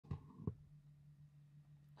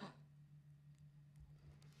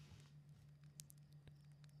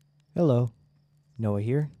Hello, Noah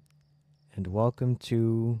here, and welcome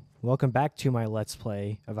back to my Let's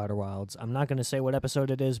Play of Outer Wilds. I'm not going to say what episode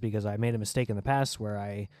it is because I made a mistake in the past where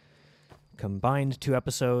I combined two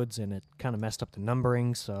episodes and it kind of messed up the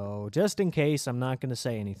numbering, so just in case, I'm not going to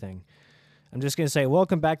say anything. I'm just going to say,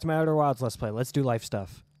 welcome back to my Outer Wilds Let's Play. Let's do life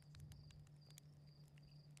stuff.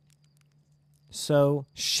 So,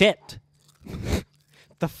 shit.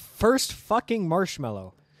 The first fucking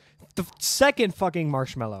marshmallow. The second fucking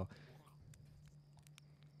marshmallow.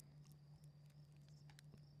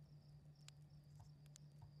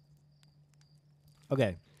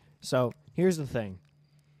 Okay, so here's the thing.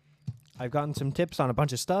 I've gotten some tips on a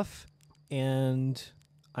bunch of stuff, and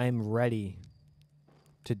I'm ready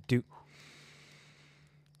to do...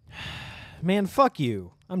 Man, fuck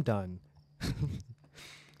you. I'm done.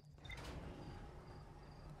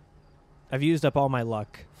 I've used up all my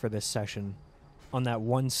luck for this session on that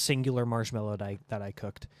one singular marshmallow that I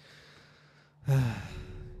cooked.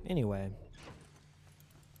 Anyway.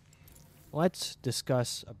 Let's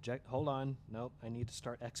discuss Hold on. Nope, I need to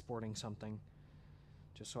start exporting something.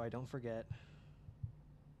 Just so I don't forget.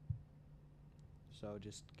 So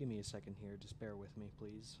just give me a second here. Just bear with me,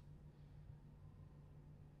 please.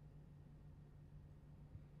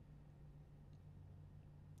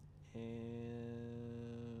 And...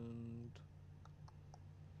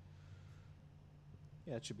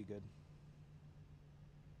 yeah, it should be good.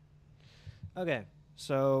 Okay,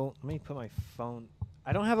 so let me put my phone...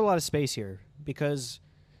 I don't have a lot of space here because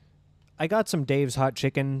I got some Dave's Hot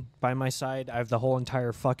Chicken by my side. I have the whole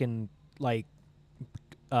entire fucking, like,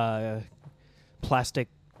 plastic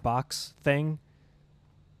box thing.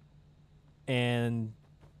 And,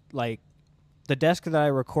 like, the desk that I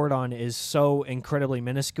record on is so incredibly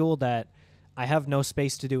minuscule that I have no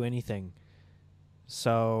space to do anything.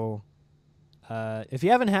 So, if you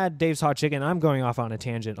haven't had Dave's Hot Chicken, I'm going off on a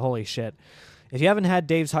tangent. Holy shit. If you haven't had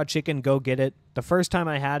Dave's Hot Chicken, go get it. The first time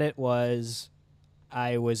I had it was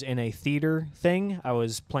I was in a theater thing. I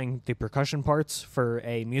was playing the percussion parts for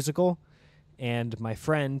a musical, and my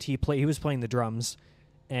friend, he was playing the drums,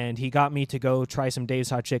 and he got me to go try some Dave's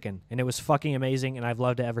Hot Chicken, and it was fucking amazing, and I've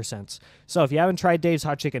loved it ever since. So if you haven't tried Dave's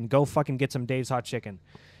Hot Chicken, go fucking get some Dave's Hot Chicken.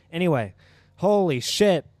 Anyway, holy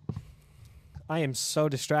shit. I am so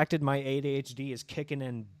distracted. My ADHD is kicking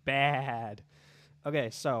in bad. Okay,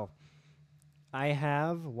 so I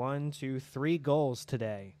have 3 goals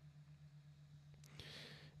today.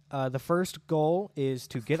 The first goal is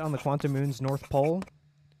to get on the Quantum Moon's North Pole.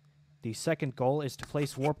 The second goal is to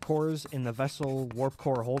place warp cores in the vessel warp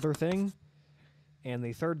core holder thing. And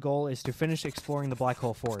the third goal is to finish exploring the Black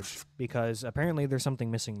Hole Forge, because apparently there's something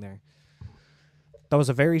missing there. That was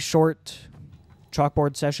a very short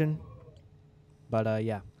chalkboard session, but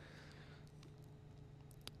yeah.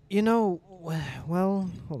 You know, well,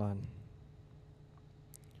 hold on.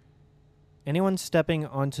 Anyone stepping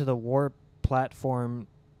onto the warp platform...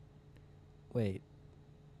 Wait.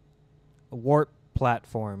 A warp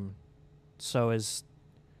platform. So is...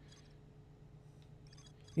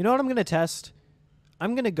 You know what I'm going to test?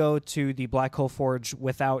 I'm going to go to the Black Hole Forge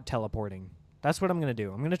without teleporting. That's what I'm going to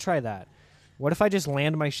do. I'm going to try that. What if I just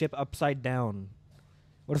land my ship upside down?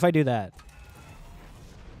 What if I do that?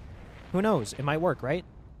 Who knows? It might work, right?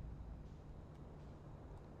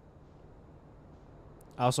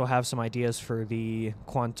 I also have some ideas for the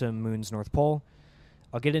Quantum Moon's North Pole.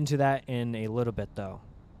 I'll get into that in a little bit, though.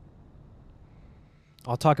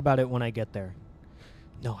 I'll talk about it when I get there.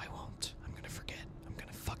 No, I won't. I'm going to forget. I'm going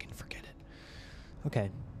to fucking forget it.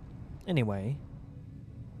 Okay. Anyway.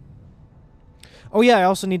 Oh, yeah, I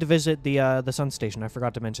also need to visit the Sun Station. I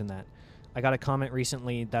forgot to mention that. I got a comment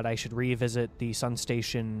recently that I should revisit the Sun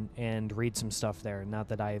Station and read some stuff there, now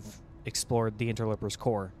that I've explored the Interloper's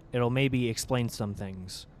core. It'll maybe explain some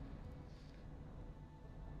things.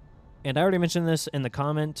 And I already mentioned this in the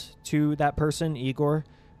comment to that person, Igor,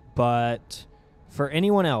 but for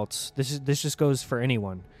anyone else, this just goes for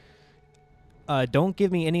anyone. Don't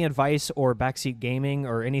give me any advice or backseat gaming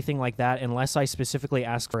or anything like that unless I specifically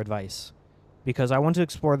ask for advice, because I want to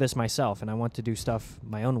explore this myself and I want to do stuff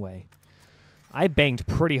my own way. I banged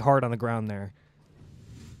pretty hard on the ground there.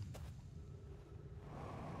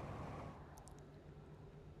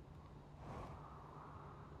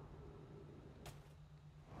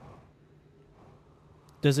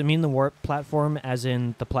 Does it mean the warp platform as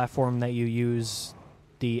in the platform that you use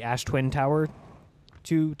the Ash Twin Tower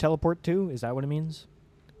to teleport to? Is that what it means?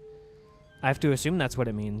 I have to assume that's what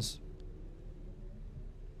it means.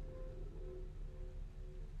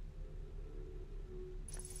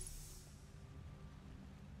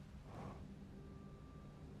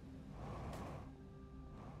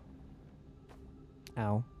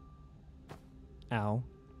 Ow. Ow.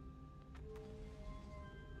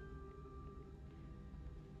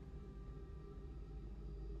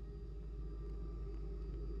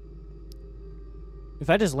 If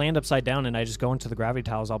I just land upside down and I just go into the gravity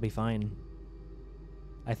tiles, I'll be fine.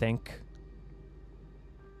 I think.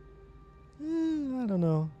 I don't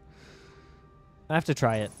know. I have to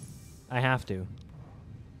try it. I have to.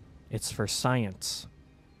 It's for science.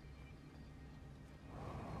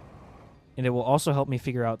 And it will also help me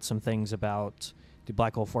figure out some things about the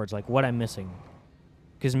Black Hole Forge, like what I'm missing.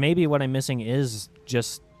 Because maybe what I'm missing is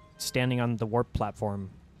just standing on the warp platform.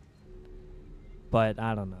 But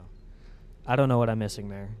I don't know. I don't know what I'm missing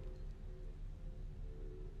there.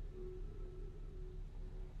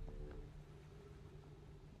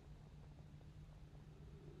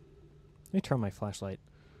 Let me turn my flashlight.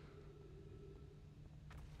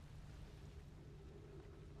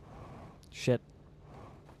 Shit.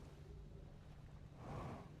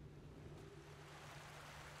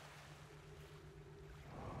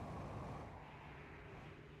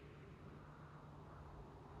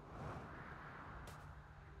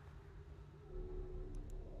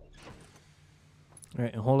 All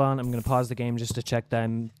right, and hold on. I'm going to pause the game just to check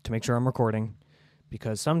them to make sure I'm recording,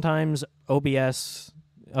 because sometimes OBS.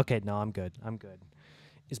 Okay, no, I'm good. I'm good.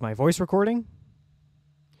 Is my voice recording?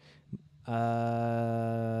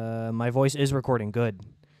 My voice is recording. Good.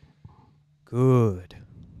 Good.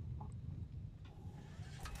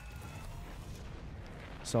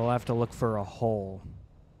 So I'll have to look for a hole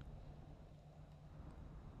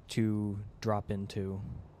to drop into.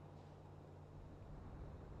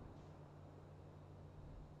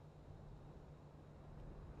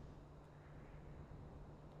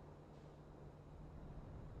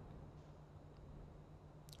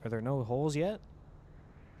 Are there no holes yet?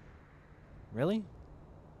 Really?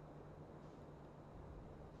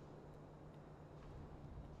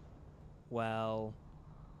 Well,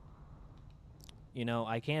 you know,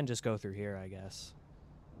 I can just go through here, I guess.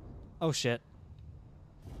 Oh, shit.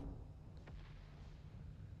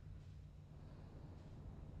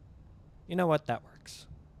 You know what? That works.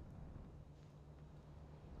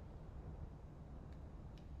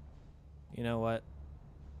 You know what?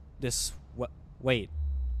 This... What? Wait.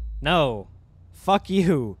 No. Fuck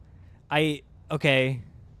you. Okay.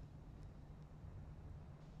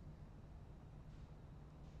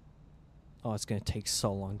 Oh, it's gonna take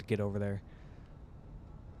so long to get over there.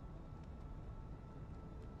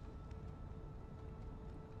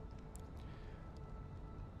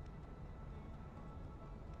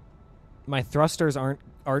 My thrusters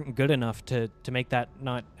aren't good enough to make that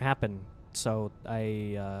not happen. So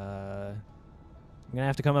I'm gonna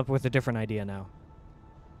have to come up with a different idea now.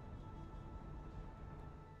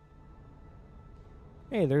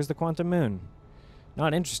 Hey, there's the quantum moon.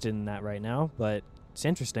 Not interested in that right now, but it's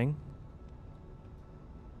interesting.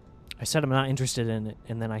 I said I'm not interested in it,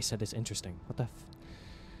 and then I said it's interesting. What the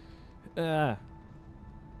f...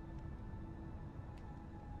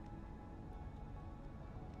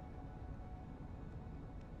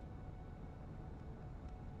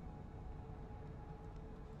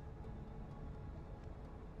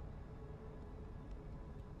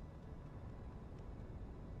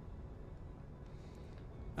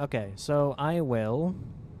 Okay, so I will...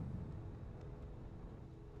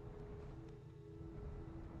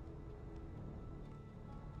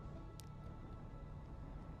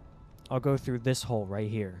 I'll go through this hole right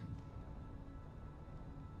here.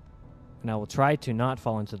 And I will try to not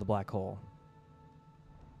fall into the black hole.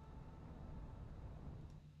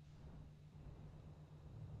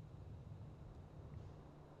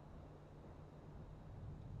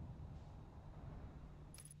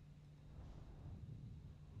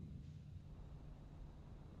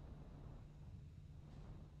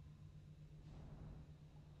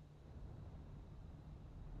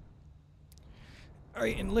 All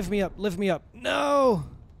right, and lift me up, lift me up. No!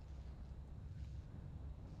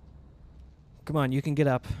 Come on, you can get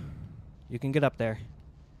up. You can get up there.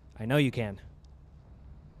 I know you can.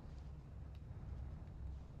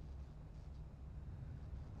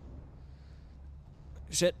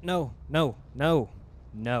 Shit, no, no, no,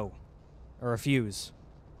 no. I refuse.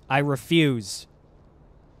 I refuse.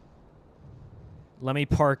 Let me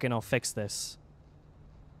park and I'll fix this.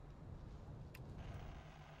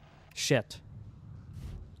 Shit.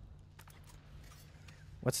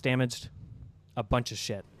 What's damaged? A bunch of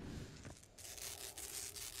shit.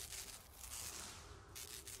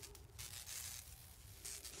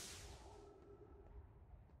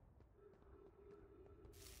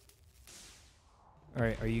 All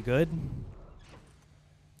right, are you good?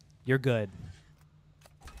 You're good.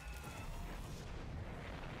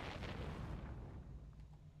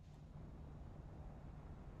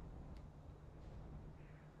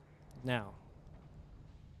 Now.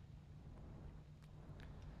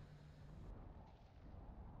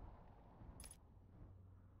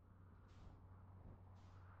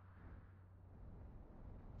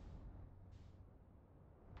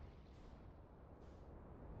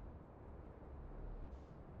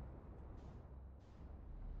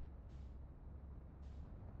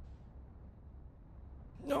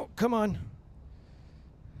 No, come on.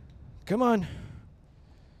 Come on.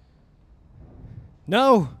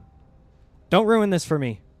 No! Don't ruin this for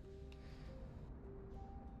me.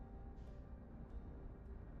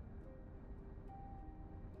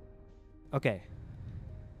 Okay.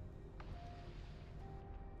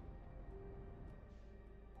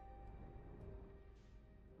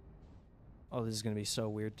 Oh, this is going to be so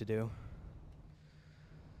weird to do.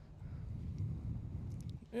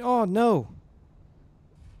 Oh, no!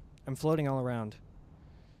 I'm floating all around.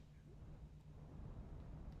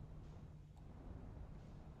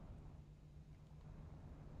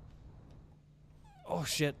 Oh,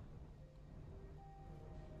 shit.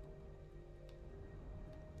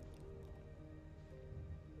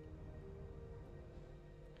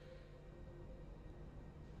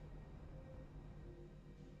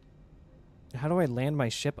 How do I land my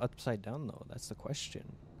ship upside down, though? That's the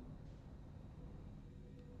question.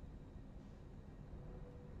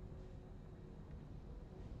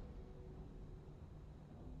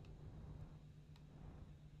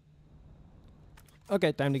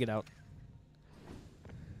 Okay, time to get out.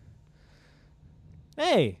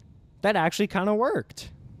 Hey! That actually kind of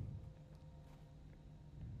worked.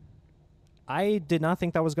 I did not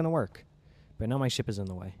think that was going to work. But now my ship is in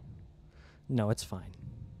the way. No, it's fine.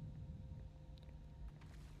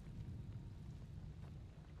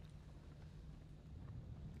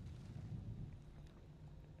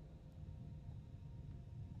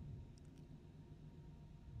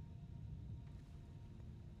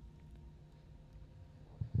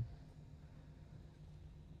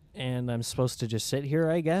 And I'm supposed to just sit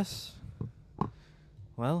here, I guess?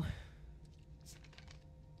 Well...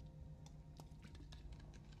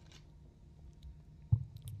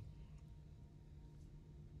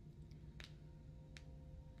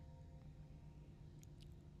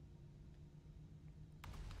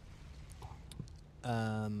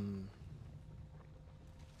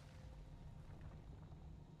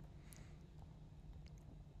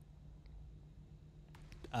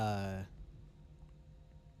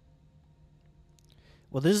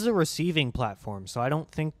 Well, this is a receiving platform, so I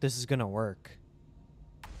don't think this is going to work.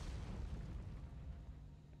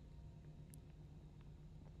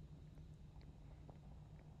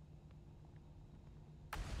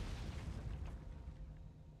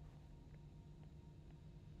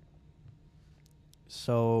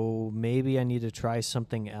 So maybe I need to try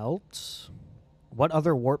something else? What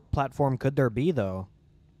other warp platform could there be, though?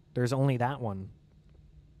 There's only that one.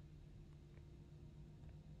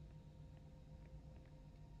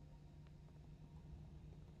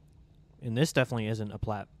 And this definitely isn't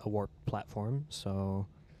a warp platform, so...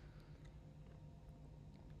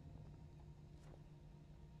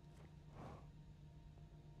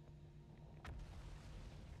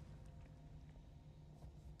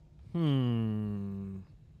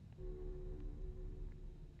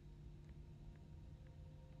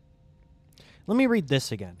 Let me read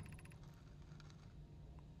this again.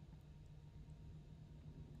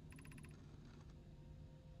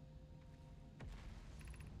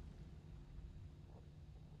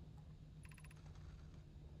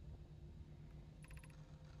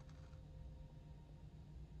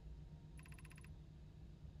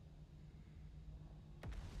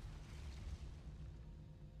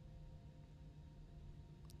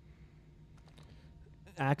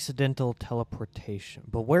 Accidental teleportation.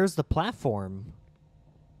 But where's the platform?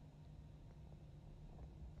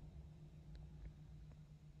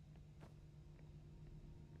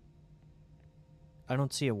 I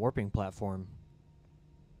don't see a warping platform.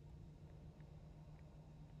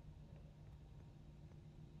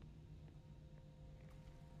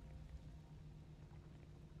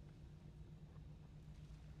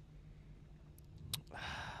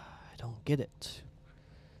 I don't get it.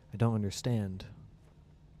 I don't understand.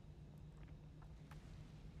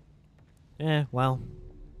 Well.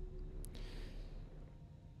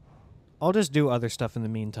 I'll just do other stuff in the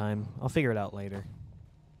meantime. I'll figure it out later.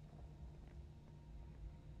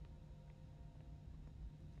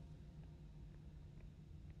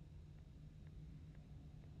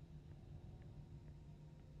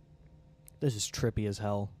 This is trippy as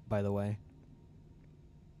hell, by the way.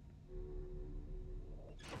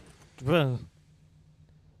 Ugh.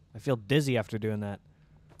 I feel dizzy after doing that.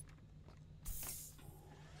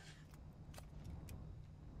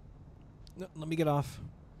 Let me get off.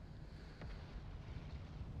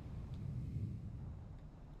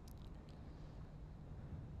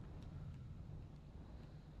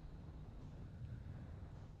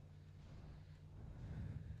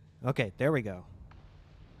 Okay, there we go.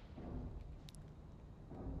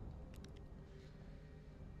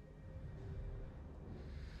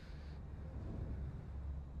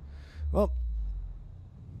 Well,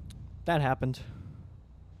 that happened.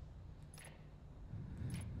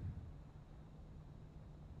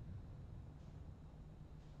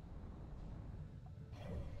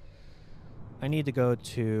 I need to go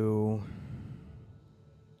to...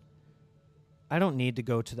 I don't need to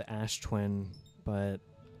go to the Ash Twin, but...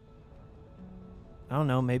 I don't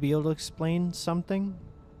know, maybe it'll explain something?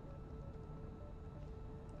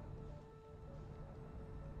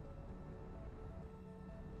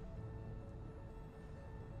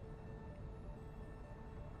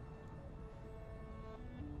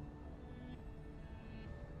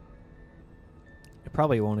 It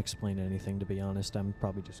probably won't explain anything, to be honest. I'm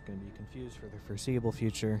probably just going to be confused for the foreseeable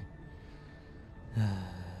future.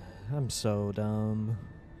 I'm so dumb.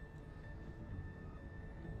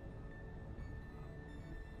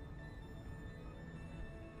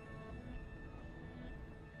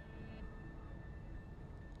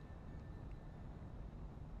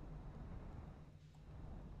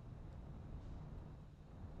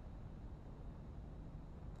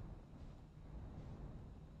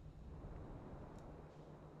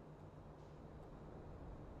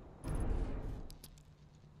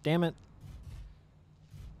 Damn it.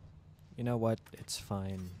 You know what? It's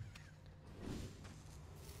fine.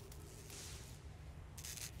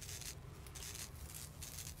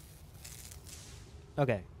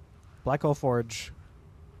 Okay. Black Hole Forge.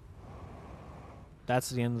 That's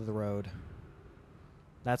the end of the road.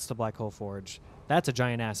 That's the Black Hole Forge. That's a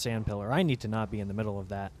giant-ass sand pillar. I need to not be in the middle of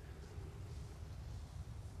that.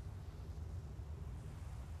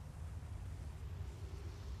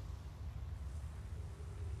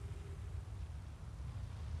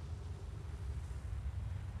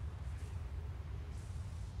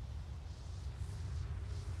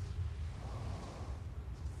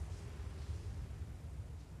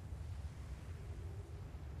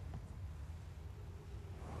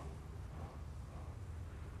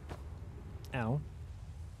 Ow.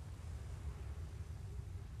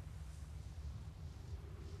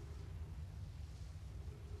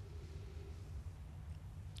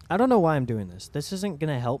 I don't know why I'm doing this. This isn't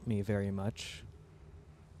going to help me very much.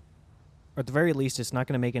 Or at the very least, it's not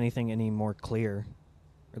going to make anything any more clear.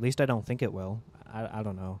 Or at least I don't think it will. I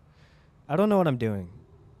don't know. I don't know what I'm doing.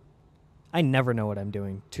 I never know what I'm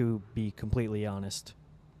doing, to be completely honest.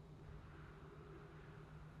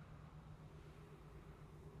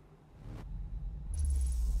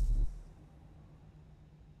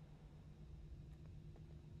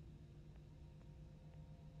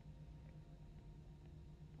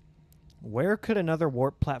 Where could another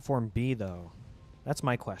warp platform be, though? That's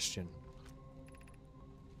my question.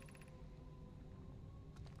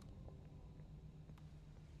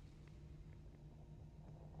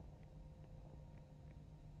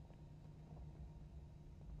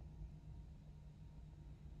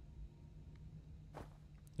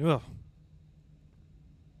 Ugh.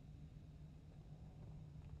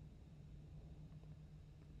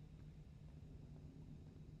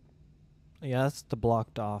 Yeah, that's the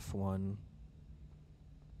blocked off one.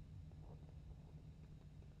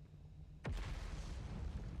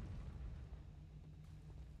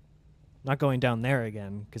 Not going down there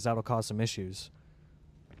again, because that'll cause some issues.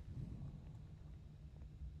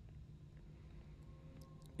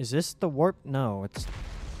 Is this the warp? No, it's...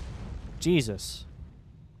 Jesus.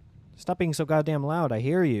 Stop being so goddamn loud, I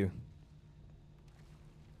hear you.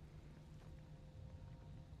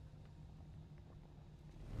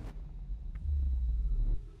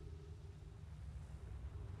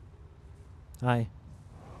 Hi.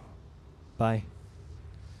 Bye.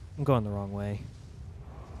 I'm going the wrong way.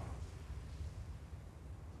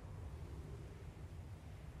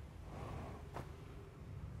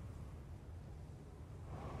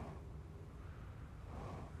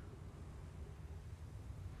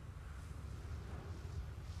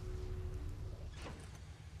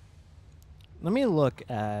 Let me look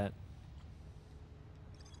at...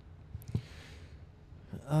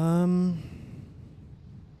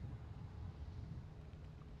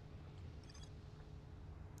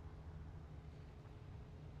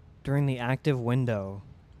 During the active window.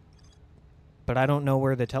 But I don't know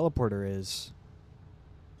where the teleporter is.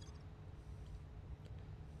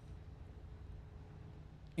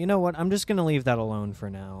 You know what? I'm just going to leave that alone for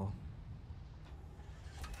now.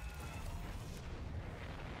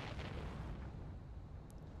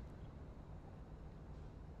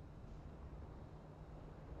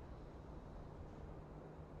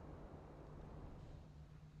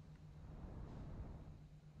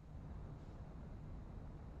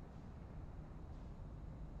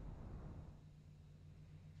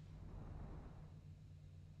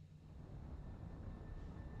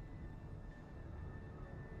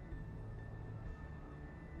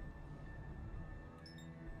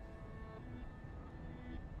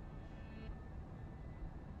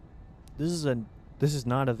 This is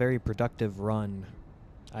not a very productive run.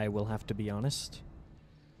 I will have to be honest.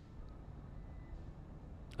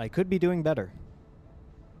 I could be doing better.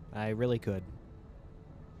 I really could.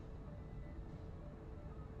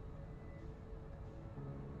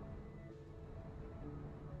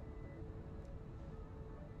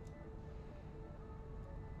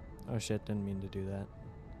 Oh shit, didn't mean to do that.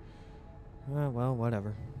 Well,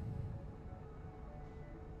 whatever.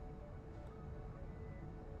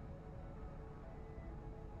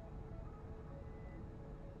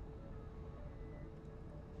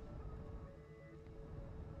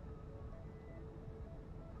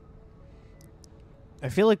 I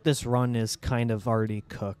feel like this run is kind of already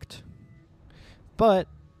cooked. But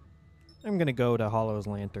I'm gonna go to Hollow's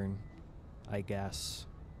Lantern, I guess.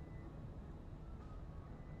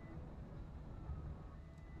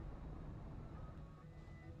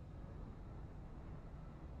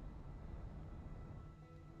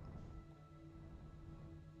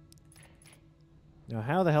 Now,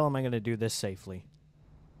 how the hell am I gonna do this safely?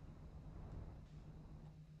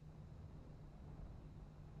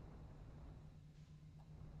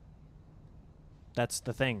 That's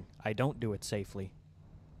the thing. I don't do it safely.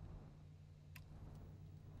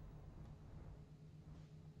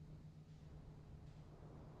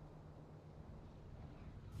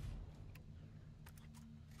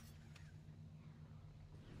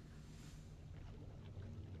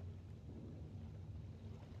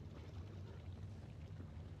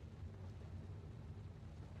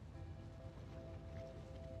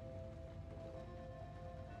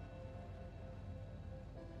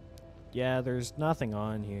 Yeah, there's nothing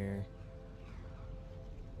on here.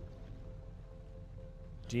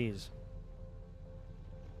 Jeez.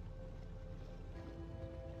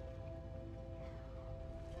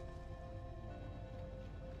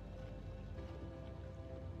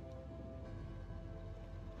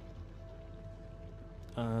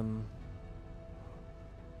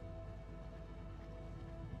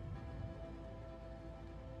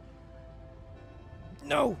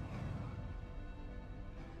 No!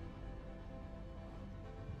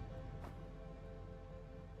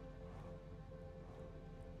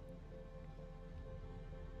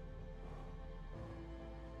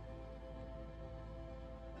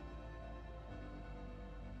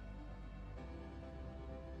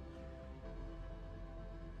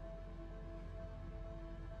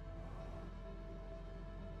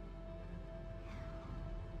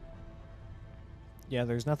 Yeah,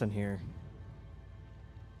 there's nothing here.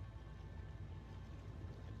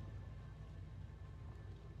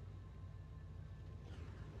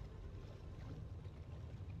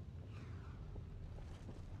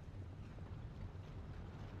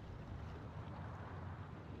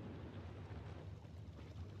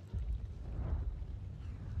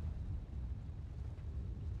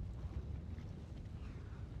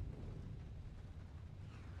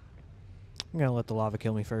 I'm gonna let the lava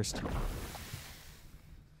kill me first.